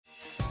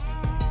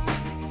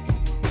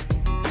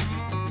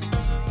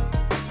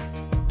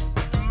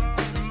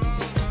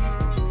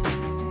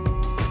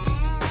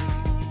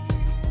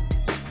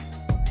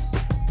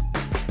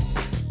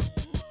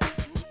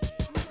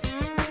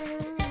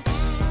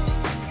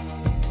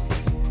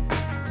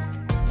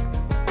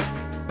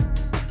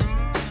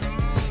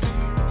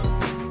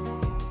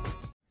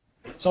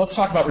So let's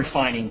talk about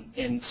refining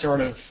and sort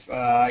of,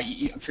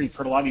 I'm sure you've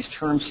heard a lot of these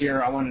terms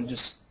here. I want to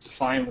just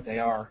define what they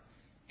are.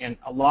 And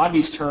a lot of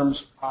these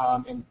terms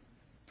and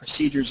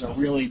procedures are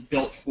really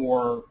built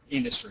for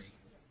industry,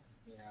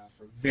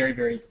 for very,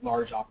 very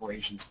large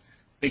operations.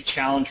 Big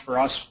challenge for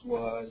us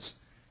was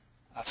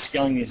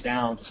scaling these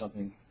down to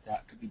something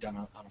that could be done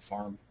on a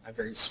farm at a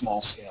very small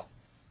scale.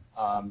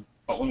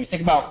 But when we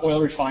think about oil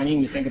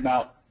refining, we think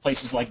about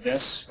places like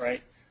this,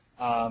 right?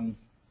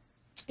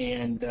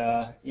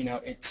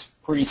 It's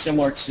pretty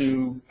similar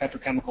to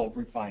petrochemical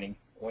refining,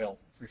 oil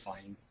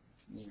refining,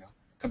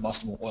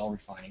 combustible oil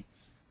refining.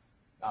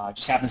 It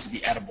just happens to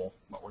be edible,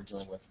 what we're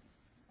dealing with.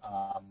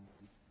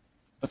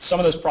 But some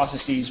of those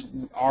processes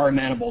are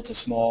amenable to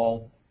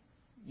small,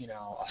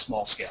 a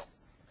small scale.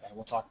 Okay,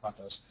 we'll talk about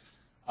those.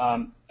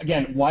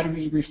 Again, why do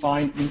we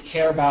refine? We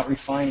care about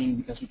refining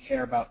because we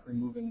care about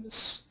removing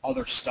this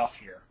other stuff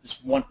here, this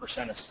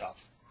 1% of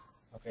stuff.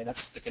 Okay,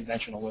 that's the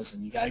conventional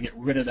wisdom. You got to get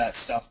rid of that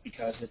stuff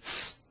because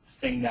it's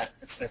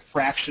the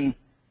fraction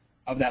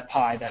of that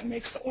pie that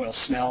makes the oil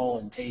smell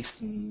and taste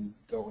and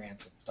go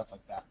rancid, stuff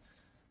like that.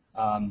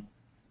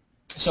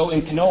 So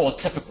in canola,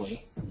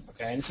 typically,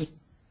 okay, and this is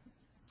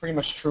pretty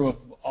much true of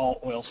all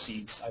oil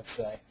seeds, I'd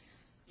say,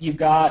 you've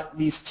got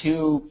these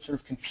two sort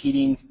of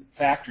competing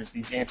factors,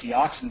 these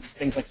antioxidants,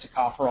 things like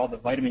tocopherol, the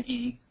vitamin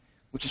E,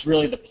 which is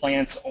really the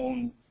plant's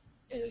own,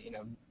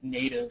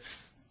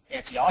 native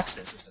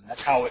antioxidant system.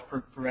 That's how it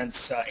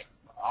prevents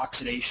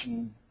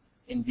oxidation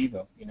in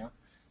vivo.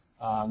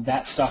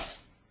 That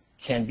stuff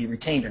can be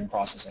retained during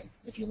processing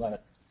if you let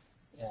it,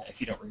 if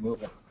you don't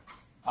remove it.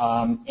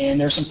 And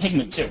there's some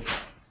pigment too,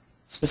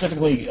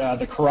 specifically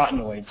the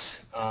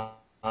carotenoids.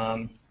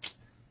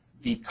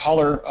 The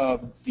color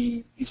of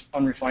these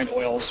unrefined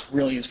oils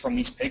really is from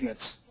these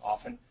pigments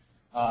often.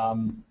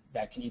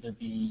 That can either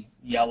be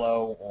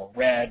yellow or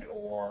red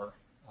or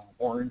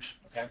orange.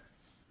 Okay.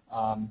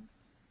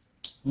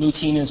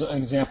 Lutein is an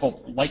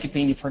example.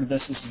 Lycopene, you've heard of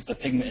this. This is the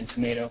pigment in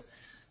tomato.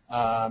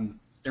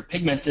 They're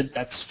pigmented,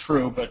 that's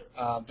true, but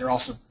they're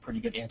also pretty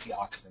good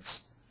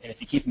antioxidants. And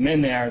if you keep them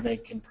in there, they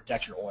can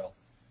protect your oil.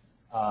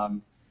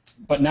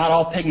 But not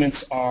all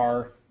pigments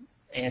are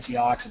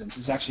antioxidants.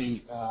 There's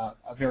actually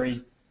a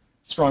very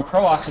strong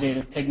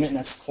pro-oxidative pigment, and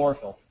that's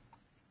chlorophyll,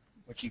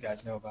 which you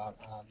guys know about,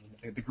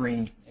 the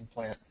green in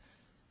plant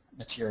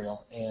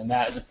material. And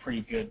that is a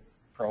pretty good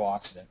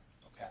pro-oxidant.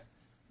 Okay.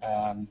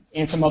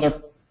 And some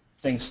other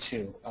things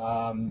too,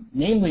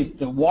 namely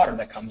the water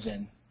that comes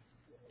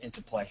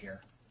into play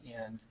here.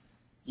 And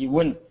you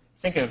wouldn't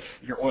think of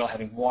your oil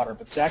having water,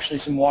 but there's actually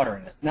some water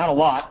in it. Not a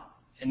lot,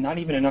 and not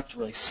even enough to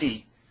really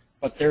see,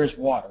 but there is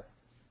water.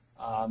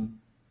 And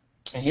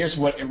here's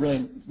what it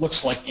really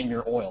looks like in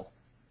your oil.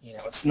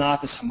 It's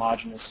not this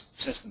homogeneous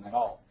system at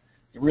all.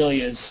 It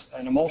really is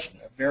an emulsion,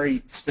 a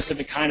very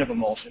specific kind of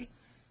emulsion.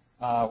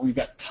 We've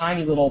got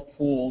tiny little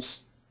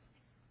pools,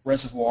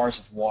 reservoirs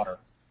of water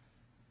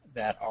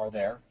that are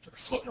there, sort of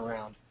floating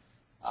around,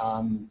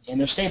 and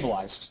they're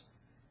stabilized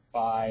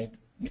by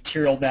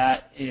material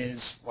that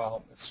is,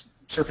 well, it's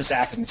surface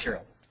active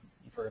material.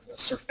 You've heard of a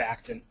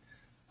surfactant,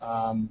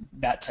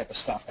 that type of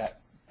stuff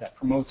that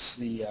promotes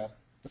the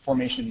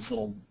formation of these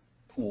little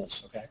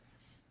pools. Okay,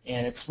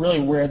 and it's really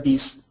where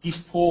these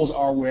pools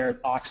are where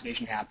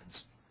oxidation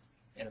happens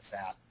in a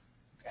fat.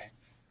 Okay,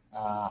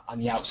 on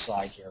the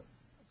outside here.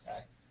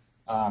 Okay,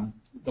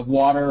 the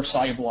water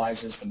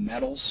solubilizes the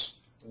metals.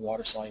 The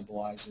water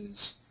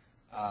solubilizes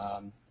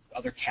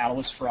other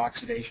catalysts for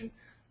oxidation.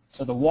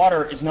 So the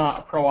water is not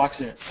a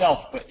pro-oxidant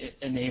itself, but it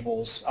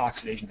enables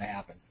oxidation to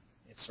happen.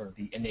 It's sort of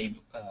the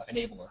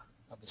enabler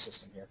of the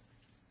system here.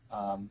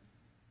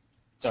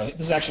 So this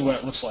is actually what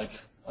it looks like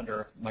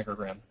under a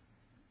microgram.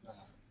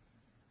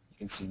 You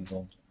can see these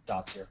little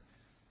dots here.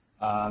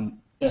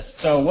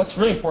 So what's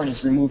really important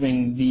is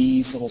removing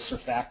these little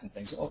surfactant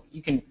things. Well,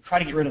 you can try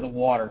to get rid of the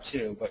water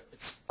too, but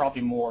it's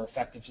probably more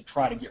effective to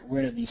try to get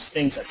rid of these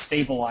things that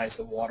stabilize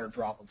the water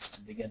droplets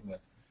to begin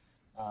with.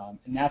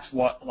 And that's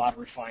what a lot of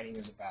refining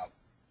is about.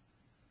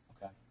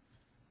 Okay.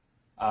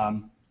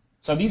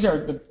 So these are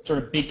the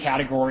sort of big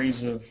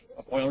categories of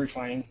oil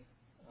refining.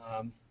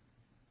 Do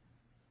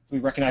we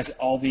recognize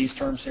all these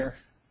terms here?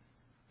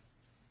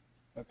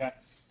 Okay.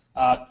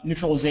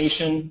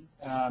 Neutralization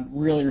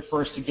really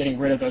refers to getting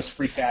rid of those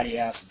free fatty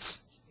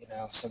acids.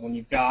 So when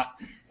you've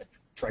got a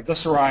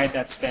triglyceride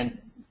that's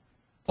been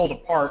pulled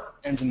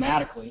apart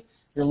enzymatically,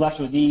 you're left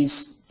with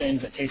these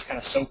things that taste kind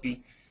of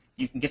soapy.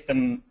 You can get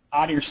them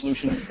out of your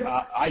solution,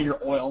 out of your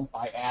oil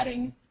by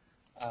adding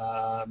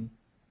a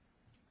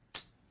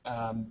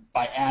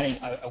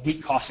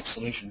weak caustic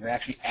solution. You're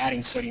actually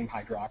adding sodium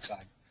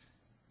hydroxide.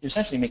 You're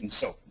essentially making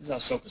soap. This is how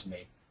soap is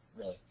made,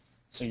 really.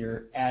 So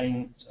you're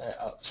adding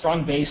a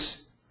strong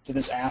base to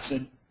this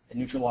acid. It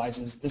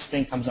neutralizes. This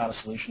thing comes out of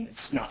solution.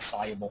 It's not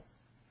soluble.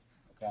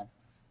 Okay.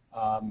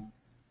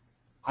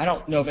 I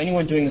don't know of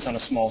anyone doing this on a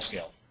small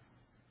scale.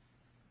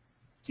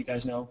 Do you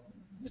guys know?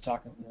 We're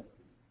talking.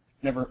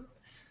 Never.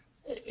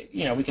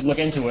 We could look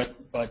into it,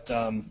 but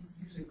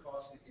using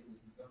caustic in the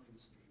degumming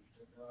stage,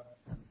 but not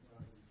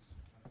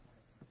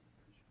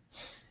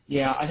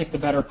Yeah, I think the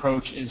better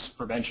approach is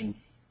prevention,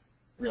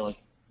 really.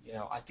 You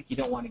know, I think you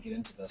don't want to get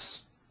into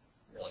this,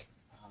 really.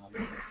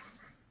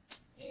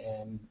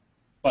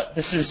 But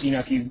this is, you know,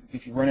 if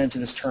you run into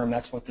this term,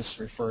 that's what this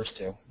refers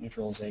to,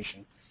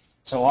 neutralization.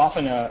 So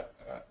often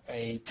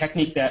a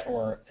technique that,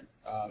 or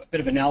a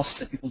bit of analysis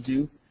that people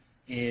do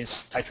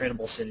is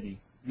titratable acidity,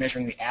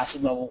 measuring the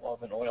acid level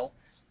of an oil,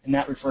 and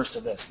that refers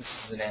to this.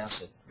 This is an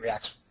acid,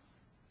 reacts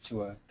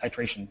to a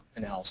titration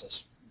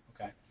analysis.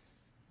 Okay,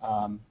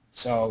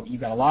 so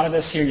you've got a lot of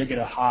this here. You'll get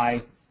a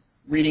high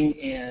reading,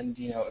 and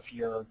you know, if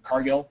you're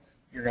Cargill,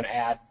 you're going to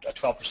add a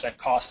 12%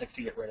 caustic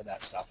to get rid of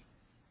that stuff.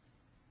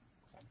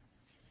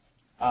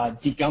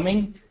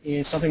 Degumming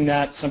is something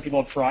that some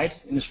people have tried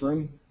in this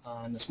room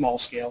on a small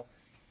scale,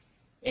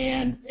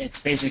 and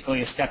it's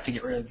basically a step to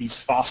get rid of these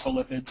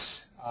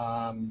phospholipids.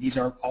 These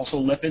are also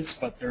lipids,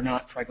 but they're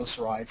not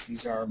triglycerides.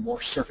 These are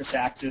more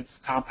surface-active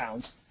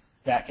compounds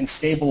that can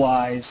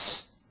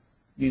stabilize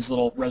these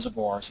little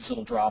reservoirs, these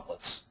little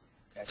droplets.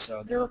 Okay,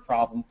 so they're a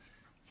problem.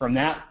 From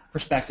that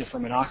perspective,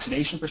 from an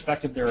oxidation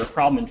perspective, they're a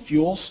problem in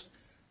fuels.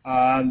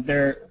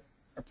 They're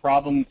a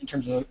problem in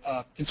terms of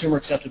consumer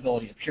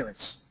acceptability,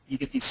 appearance. You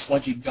get these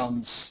sludgy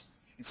gums.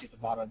 You can see at the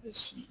bottom of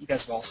this. You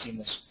guys have all seen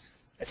this.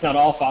 It's not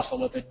all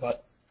phospholipid,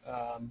 but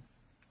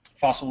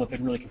phospholipid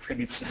really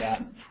contributes to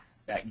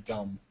that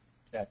gum,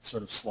 that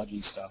sort of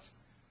sludgy stuff.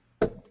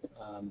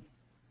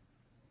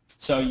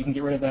 So you can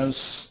get rid of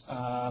those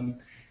a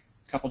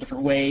couple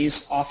different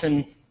ways.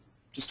 Often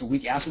just a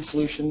weak acid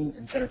solution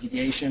and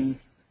centrifugation.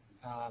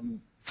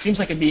 Seems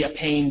like it'd be a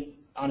pain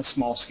on a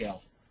small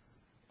scale.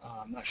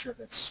 I'm not sure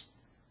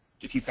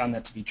if you found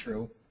that to be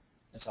true,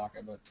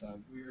 Asaka, but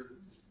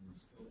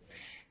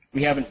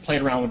we haven't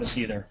played around with this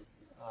either.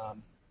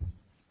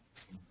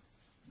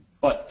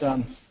 But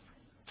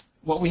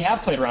what we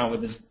have played around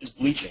with is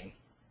bleaching.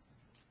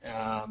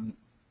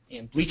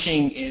 And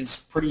bleaching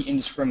is pretty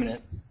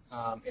indiscriminate.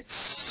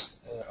 It's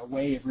a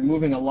way of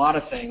removing a lot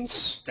of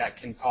things that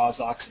can cause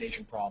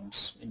oxidation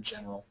problems in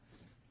general,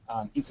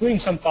 including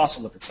some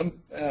phospholipids.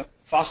 Some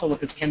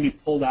phospholipids can be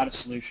pulled out of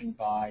solution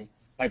by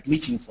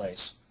bleaching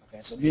clays.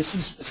 Okay, so this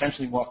is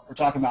essentially what we're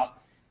talking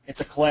about.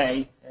 It's a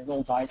clay,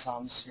 little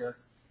diatoms here,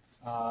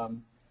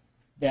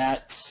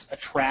 that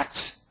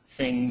attract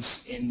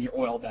things in the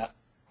oil that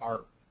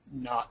are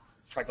not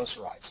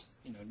triglycerides,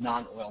 you know,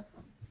 non-oil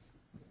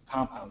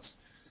compounds.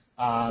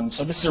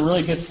 So this is a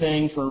really good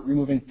thing for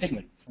removing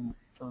pigment,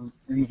 for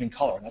removing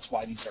color. That's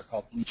why these are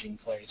called bleaching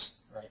clays,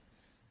 right?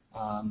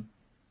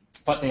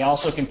 But they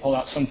also can pull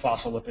out some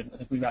phospholipid. I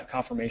think we've got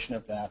confirmation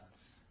of that.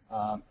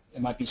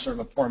 It might be sort of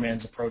a poor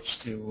man's approach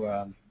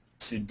to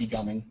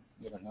degumming.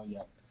 We don't know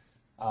yet.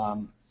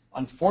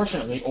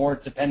 Unfortunately, or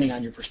depending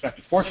on your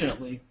perspective,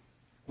 fortunately,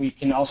 we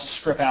can also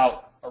strip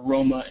out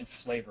aroma and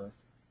flavor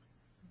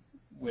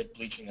with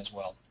bleaching as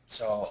well.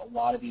 So a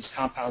lot of these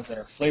compounds that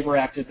are flavor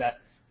active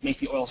that make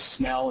the oil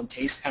smell and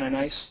taste kind of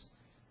nice,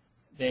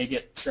 they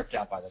get stripped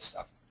out by this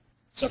stuff.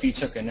 So if you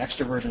took an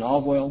extra virgin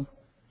olive oil,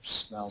 which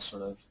smells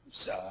sort of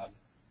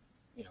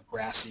you know,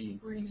 grassy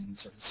and green and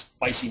sort of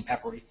spicy and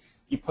peppery,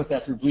 you put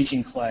that through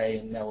bleaching clay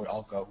and that would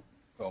all go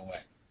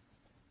away.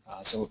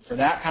 So for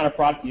that kind of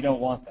product, you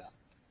don't want that.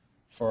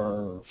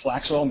 For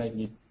flax oil,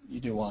 maybe you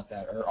do want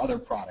that, or other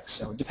products.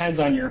 So it depends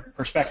on your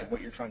perspective,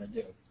 what you're trying to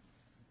do.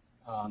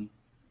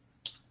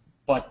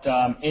 But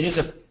it is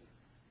a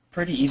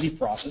pretty easy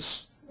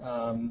process.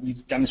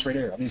 We've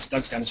demonstrated, or at least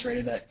Doug's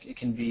demonstrated, that it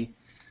can be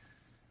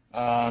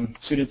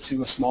suited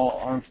to a small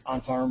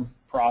on-farm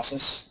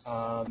process.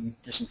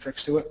 There's some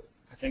tricks to it,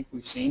 I think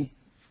we've seen.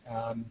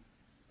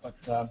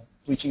 But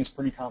bleaching is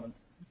pretty common.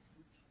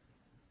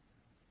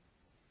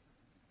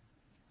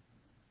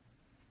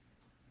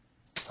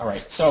 All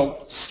right,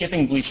 so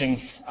skipping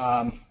bleaching,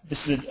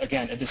 this is,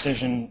 again, a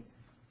decision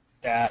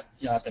that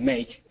you have to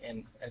make,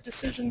 and a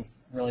decision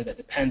really that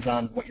depends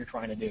on what you're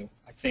trying to do.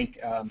 I think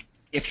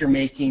if you're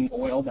making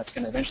oil that's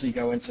going to eventually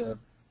go into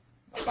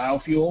a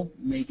biofuel,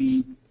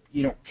 maybe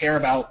you don't care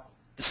about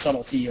the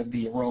subtlety of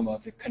the aroma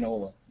of the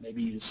canola.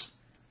 Maybe you just,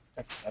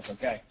 that's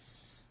okay.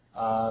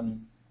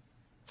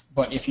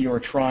 But if you're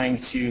trying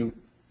to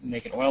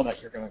make an oil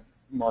that you're going to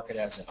market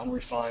as an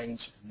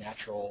unrefined,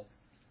 natural,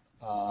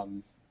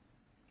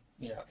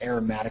 you know,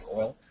 aromatic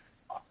oil,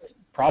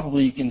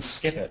 probably you can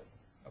skip it,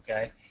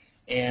 okay?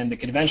 And the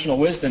conventional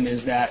wisdom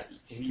is that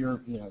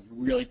you're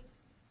really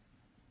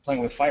playing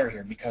with fire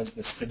here, because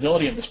the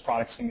stability of this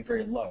product is going to be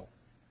very low.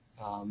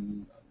 A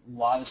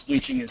lot of this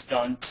bleaching is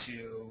done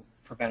to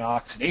prevent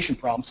oxidation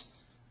problems.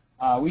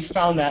 We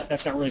found that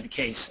that's not really the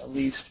case, at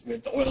least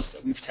with the oils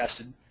that we've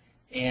tested,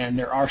 and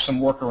there are some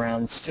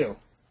workarounds too.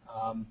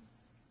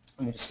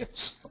 Let me just skip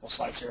a couple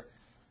slides here.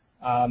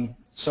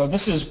 So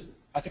this is,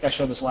 I think I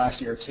showed this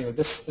last year too.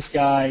 This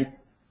guy,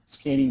 this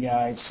Canadian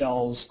guy,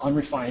 sells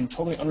unrefined,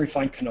 totally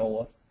unrefined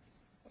canola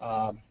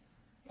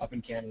up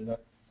in Canada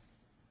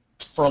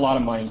for a lot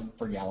of money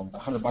per gallon,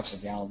 $100 a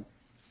gallon.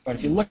 But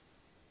if you look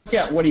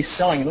at what he's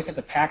selling, look at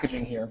the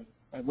packaging here.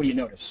 What do you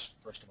notice,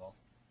 first of all?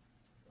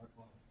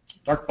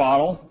 Dark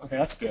bottle. Okay,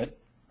 that's good,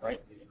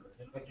 right?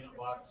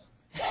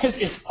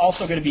 It's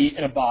also going to be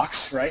in a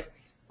box, right?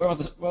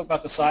 What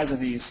about the size of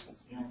these?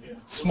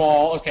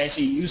 Small. Okay,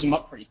 so you use them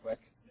up pretty quick.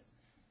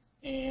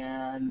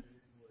 And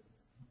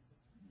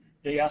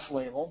big ass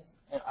label.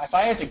 And if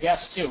I had to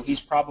guess too, he's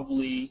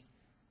probably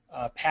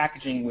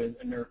packaging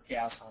with inert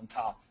gas on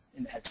top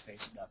in the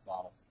headspace of that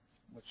bottle,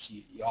 which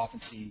you often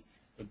see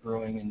with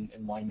brewing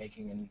and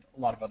winemaking and a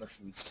lot of other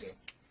foods too.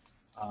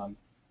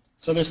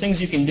 So there's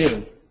things you can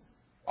do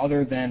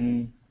other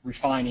than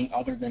refining,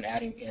 other than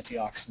adding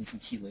antioxidants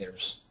and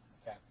chelators.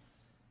 Okay.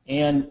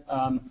 And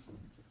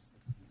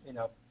you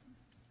know,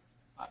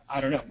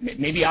 I don't know.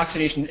 Maybe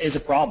oxidation is a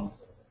problem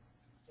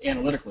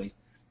analytically,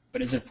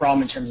 but is it a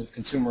problem in terms of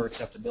consumer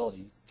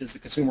acceptability? Does the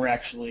consumer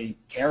actually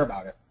care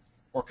about it,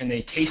 or can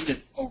they taste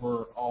it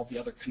over all the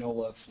other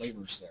canola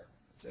flavors there?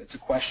 It's a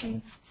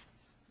question,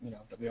 you know,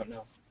 that we don't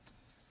know.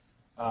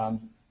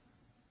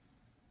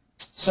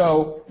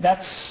 So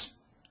that's.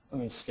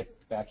 Let me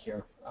skip back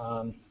here.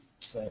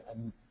 Because I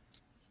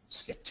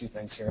skipped two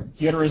things here.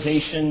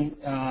 Deodorization,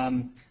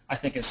 I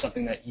think, is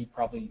something that you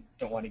probably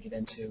don't want to get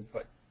into,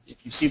 but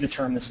if you see the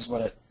term, this is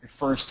what it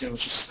refers to.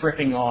 It's just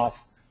stripping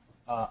off,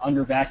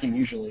 under vacuum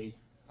usually,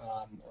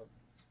 or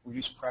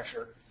reduced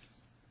pressure,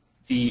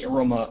 the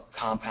aroma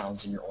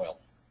compounds in your oil.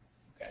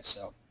 Okay,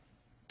 so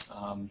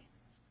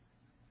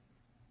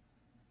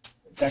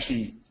it's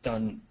actually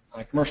done on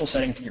a commercial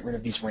setting to get rid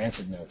of these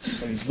rancid notes.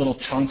 So these little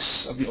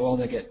chunks of the oil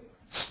that get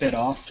spit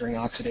off during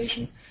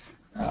oxidation.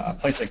 A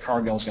place like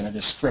Cargill is going to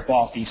just strip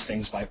off these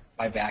things by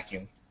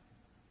vacuum.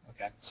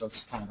 Okay, so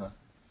it's kind of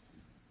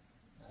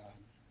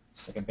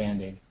it's like a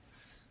Band-Aid.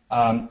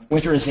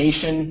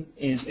 Winterization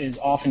is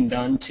often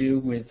done too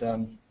with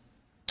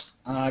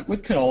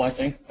canola, I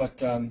think,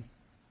 but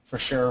for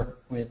sure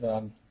with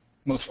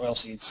most oil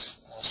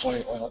seeds,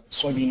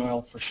 soybean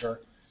oil for sure.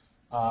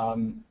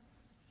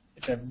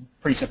 It's a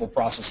pretty simple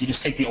process. You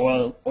just take the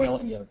oil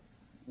and you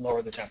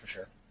lower the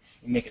temperature.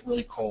 You make it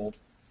really cold,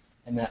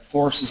 and that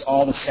forces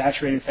all the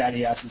saturated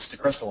fatty acids to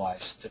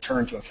crystallize, to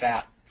turn to a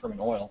fat from an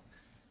oil,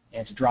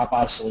 and to drop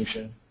out of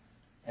solution.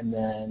 And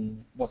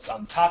then what's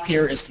on top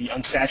here is the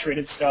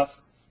unsaturated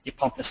stuff. You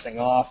pump this thing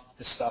off.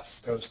 This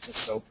stuff goes to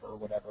soap or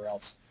whatever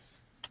else.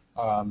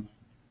 The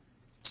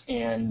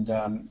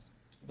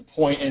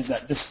point is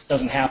that this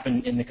doesn't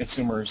happen in the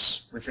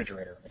consumer's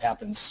refrigerator. It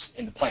happens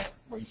in the plant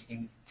where you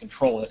can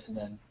control it and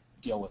then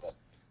deal with it.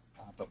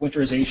 But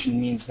winterization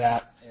means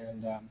that,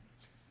 and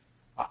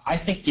I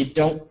think you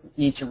don't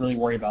need to really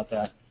worry about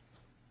that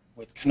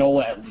with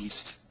canola at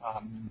least.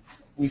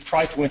 We've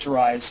tried to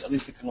winterize at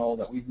least the canola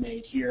that we've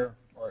made here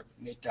or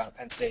made down at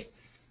Penn State,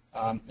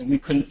 and we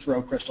couldn't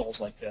throw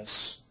crystals like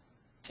this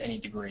to any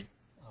degree.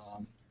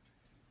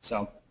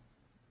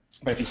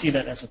 But if you see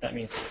that, that's what that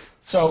means.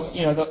 So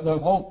you know the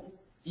whole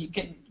you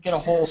get a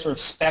whole sort of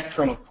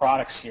spectrum of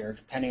products here,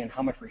 depending on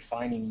how much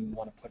refining you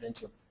want to put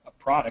into a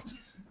product.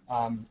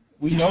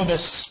 We know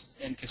this,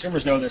 and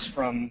consumers know this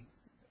from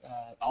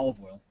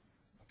olive oil.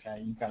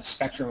 Okay, you've got a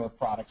spectrum of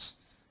products.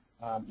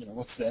 You know,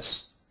 what's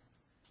this?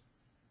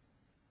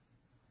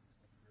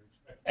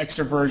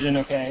 Extra virgin.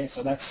 Okay,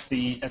 so that's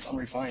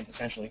unrefined,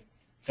 essentially,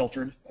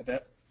 filtered a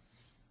bit,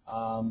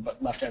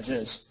 but left as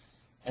is.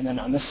 And then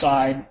on this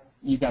side,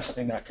 you've got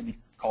something that could be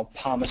called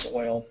pomace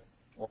oil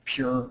or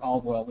pure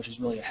olive oil, which is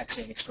really a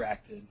hexane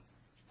extracted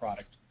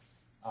product,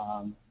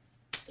 and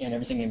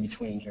everything in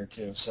between here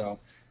too. So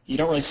you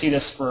don't really see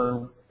this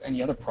for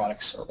any other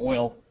products or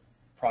oil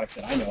products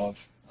that I know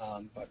of,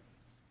 but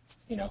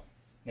you know,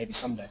 maybe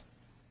someday.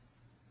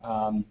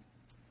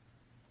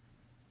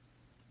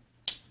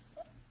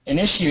 An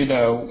issue,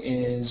 though,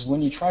 is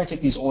when you try to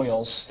take these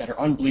oils that are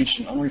unbleached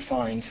and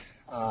unrefined,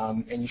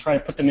 and you try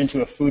to put them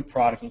into a food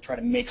product and you try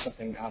to make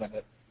something out of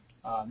it.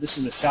 This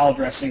is a salad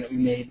dressing that we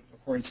made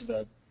according to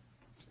the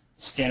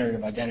standard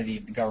of identity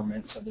of the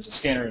government. So there's a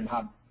standard in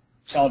how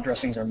salad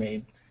dressings are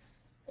made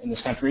in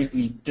this country.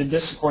 We did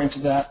this according to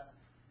that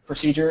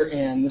procedure,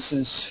 and this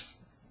is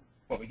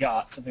what we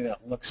got, something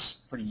that looks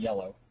pretty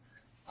yellow,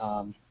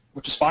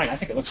 which is fine. I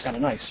think it looks kind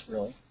of nice,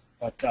 really.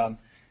 But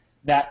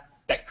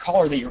that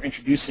color that you're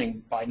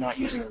introducing by not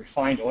using a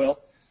refined oil,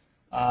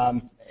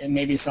 and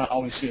maybe it's not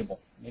always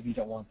suitable. Maybe you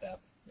don't want that.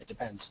 It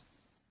depends.